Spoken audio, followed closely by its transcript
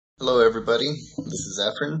Hello everybody, this is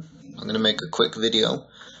Efren. I'm going to make a quick video,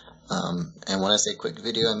 and when I say quick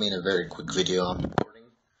video, I mean a very quick video. I'm recording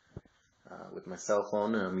with my cell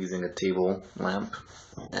phone, and I'm using a table lamp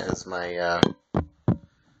as my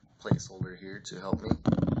placeholder here to help me.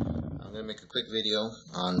 I'm going to make a quick video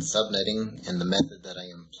on subnetting and the method that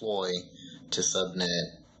I employ to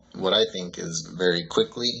subnet what I think is very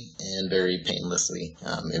quickly and very painlessly.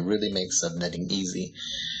 It really makes subnetting easy.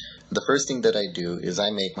 The first thing that I do is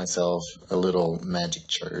I make myself a little magic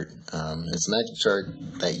chart. It's a magic chart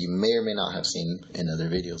that you may or may not have seen in other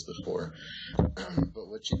videos before. But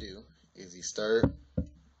what you do is you start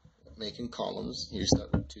making columns. You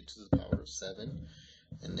start with 2 to the power of 7,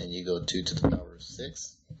 and then you go 2 to the power of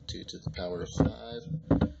 6, 2 to the power of 5,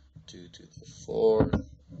 2 to the 4th,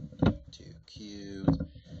 2 cubed,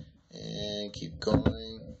 and keep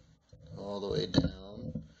going all the way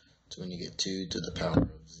down to when you get 2 to the power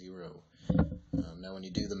of 0. Now when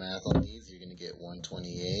you do the math on these, you're going to get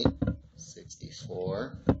 128,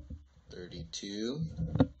 64, 32,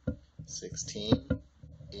 16,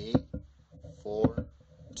 8, 4,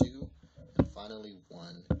 2, and finally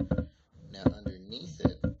 1. Now underneath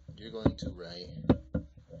it, you're going to write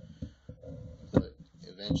what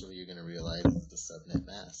eventually you're going to realize is the subnet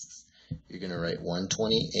masks. You're going to write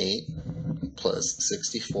 128 plus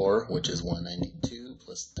 64, which is 192,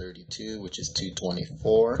 plus 32, which is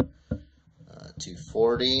 224,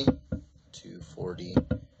 240,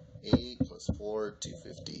 248, plus 4,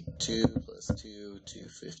 252, plus 2,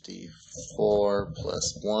 254,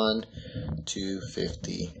 plus 1,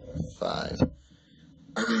 255.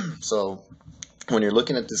 So when you're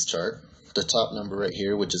looking at this chart, the top number right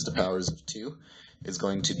here, which is the powers of 2, is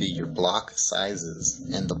going to be your block sizes,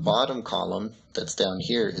 and the bottom column that's down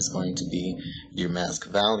here is going to be your mask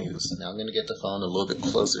values. Now I'm going to get the phone a little bit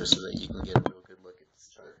closer so that you can get a real good look at this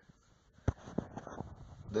chart.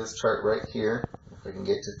 This chart right here, if I can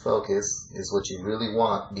get to focus, is what you really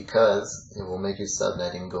want because it will make your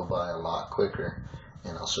subnetting go by a lot quicker,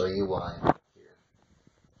 and I'll show you why here.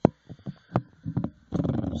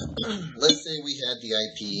 Let's say we had the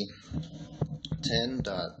IP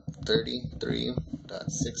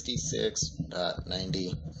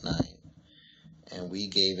 10.33.66.99, and we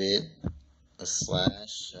gave it a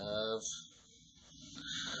slash of,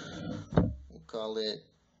 we'll call it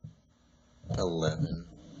 11.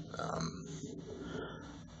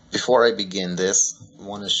 Before I begin this, I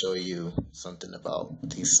want to show you something about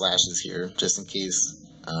these slashes here, just in case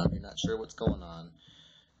you're not sure what's going on.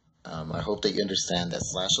 I hope that you understand that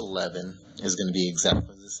slash 11 is going to be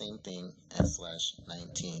exactly the same thing as slash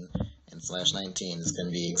 19, and slash 19 is going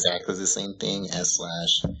to be exactly the same thing as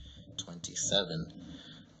slash 27.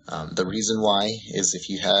 The reason why is if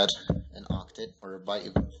you had an octet or a byte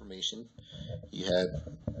of information, you had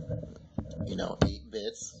 8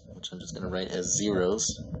 bits, which I'm just going to write as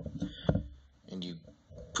zeros, and you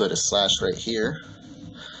put a slash right here.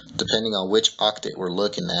 Depending on which octet we're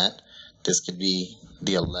looking at, this could be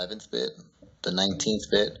the 11th bit, the 19th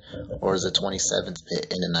bit, or the 27th bit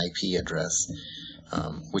in an IP address,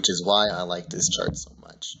 which is why I like this chart so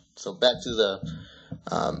much. So back to the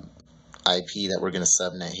IP that we're going to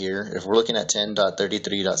subnet here. If we're looking at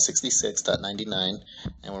 10.33.66.99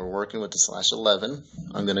 and we're working with the slash 11,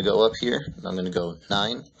 I'm going to go up here and I'm going to go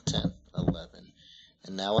 9, 10, 11.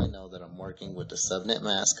 And now I know that I'm working with the subnet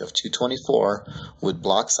mask of 224 with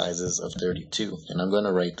block sizes of 32. And I'm going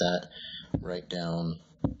to write that right down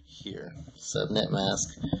here. Subnet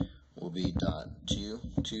mask will be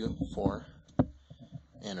 .224,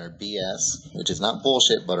 and our BS, which is not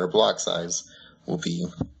bullshit, but our block size will be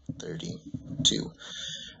 32.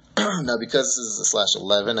 Now because this is a slash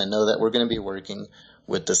 11, I know that we're going to be working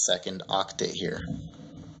with the second octet here.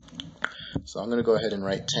 So I'm going to go ahead and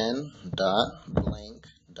write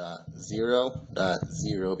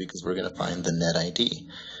 10.blank.0.0 because we're going to find the net ID.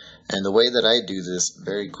 And the way that I do this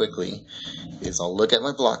very quickly is I'll look at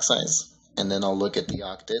my block size, and then I'll look at the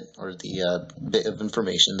octet or the bit of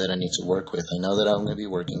information that I need to work with. I know that I'm going to be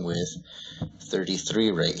working with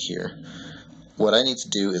 33 right here. What I need to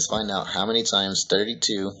do is find out how many times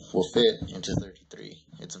 32 will fit into 33.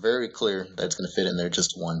 It's very clear that it's going to fit in there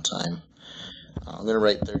just one time. I'm going to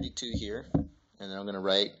write 32 here, and then I'm going to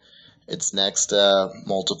write its next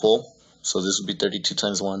multiple. So this would be 32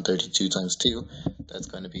 times 1, 32 times 2. That's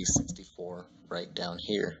going to be 64 right down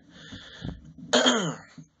here.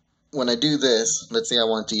 When I do this, let's say I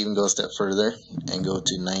want to even go a step further and go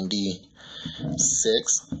to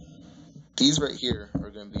 96. These right here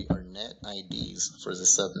are going to be our net IDs for the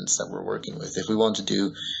subnets that we're working with. If we want to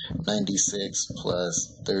do 96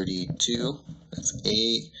 plus 32, that's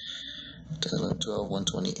 8. 10, 11, 12,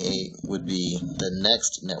 128 would be the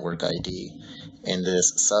next network ID in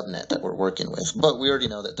this subnet that we're working with. But we already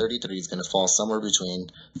know that 33 is going to fall somewhere between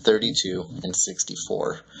 32 and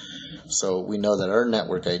 64. So we know that our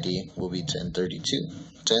network ID will be 1032,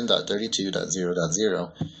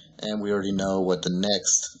 10.32.0.0, and we already know what the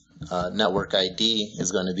next network ID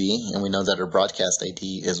is going to be, and we know that our broadcast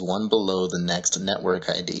ID is one below the next network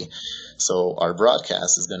ID. So our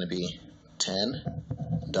broadcast is going to be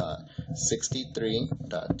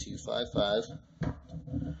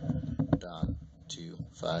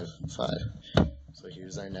 10.63.255.255. So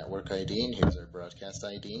here's our network ID and here's our broadcast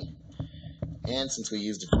ID. And since we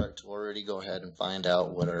used the chart to already go ahead and find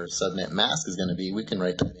out what our subnet mask is going to be, we can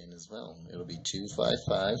write that in as well. It'll be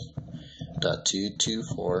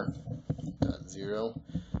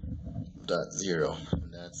 255.224.0.0,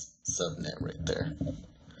 and that's subnet right there.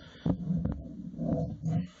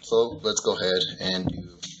 So let's go ahead and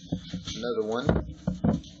do another one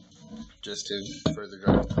just to further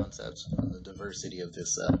drive the concept on the diversity of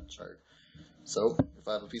this chart. So if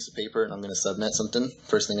I have a piece of paper and I'm going to subnet something,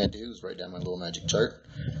 first thing I do is write down my little magic chart.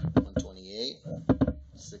 128,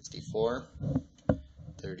 64,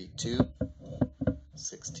 32,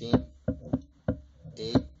 16,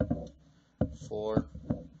 8, 4,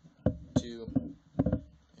 2,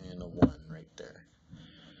 and a 1 right there.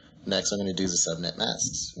 Next I'm going to do the subnet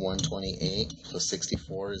masks. 128 plus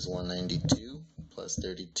 64 is 192, plus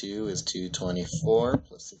 32 is 224,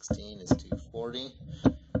 plus 16 is 240,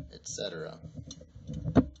 etc.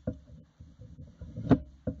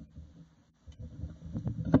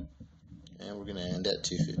 And we're going to end at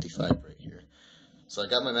 255 right here. So I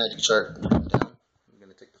got my magic chart written down. I'm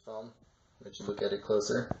going to take the phone, let you look at it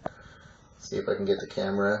closer, see if I can get the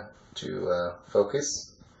camera to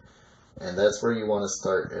focus. And that's where you want to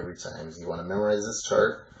start every time. You want to memorize this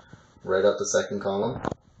chart, write out the second column,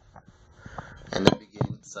 and then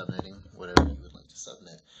begin subnetting whatever you would like to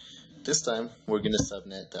subnet. This time, we're going to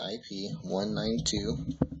subnet the IP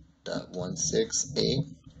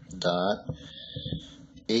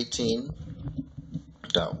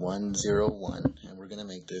 192.168.18.101, and we're going to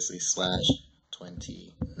make this a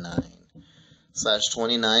 /29.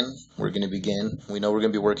 /29, we're going to begin. We know we're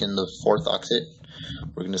going to be working the 4th octet.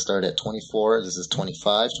 We're going to start at 24. This is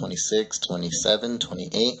 25, 26, 27,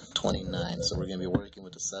 28, 29. So we're going to be working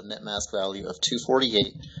with the subnet mask value of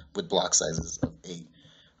 248 with block sizes of 8.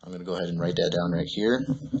 I'm going to go ahead and write that down right here.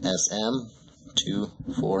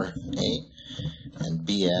 SM248 and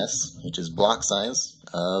BS, which is block size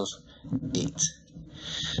of 8.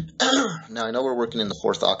 Now I know we're working in the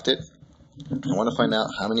 4th octet. I want to find out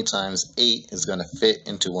how many times 8 is going to fit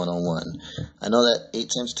into 101. I know that 8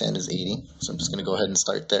 times 10 is 80, so I'm just going to go ahead and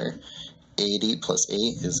start there. 80 plus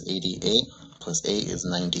 8 is 88, plus 8 is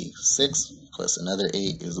 96, plus another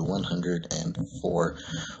 8 is 104.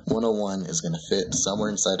 101 is going to fit somewhere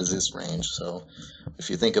inside of this range, so if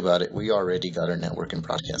you think about it, we already got our network and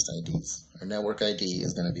broadcast IDs. Our network ID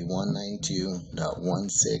is going to be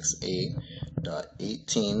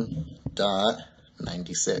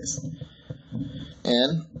 192.168.18.96.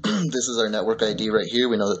 And this is our network ID right here.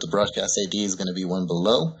 We know that the broadcast ID is going to be one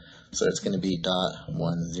below, so it's going to be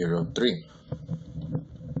 .103.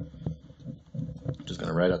 Just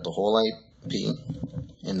going to write out the whole IP,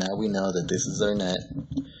 and now we know that this is our net,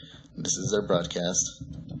 this is our broadcast,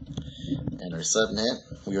 and our subnet,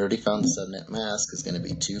 we already found the subnet mask is going to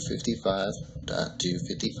be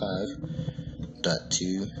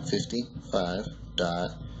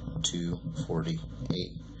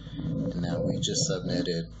 255.255.255.248. And now we just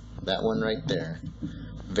subnetted that one right there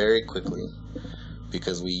very quickly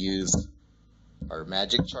because we used our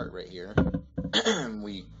magic chart right here.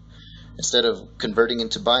 We, instead of converting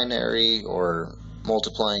into binary or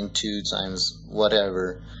multiplying 2 times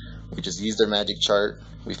whatever, we just used our magic chart.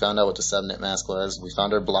 We found out what the subnet mask was. We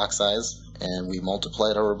found our block size, and we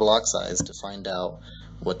multiplied our block size to find out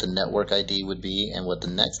what the network ID would be and what the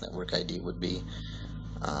next network ID would be.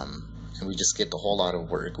 And we just skipped a whole lot of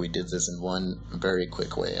work. We did this in one very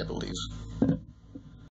quick way, I believe.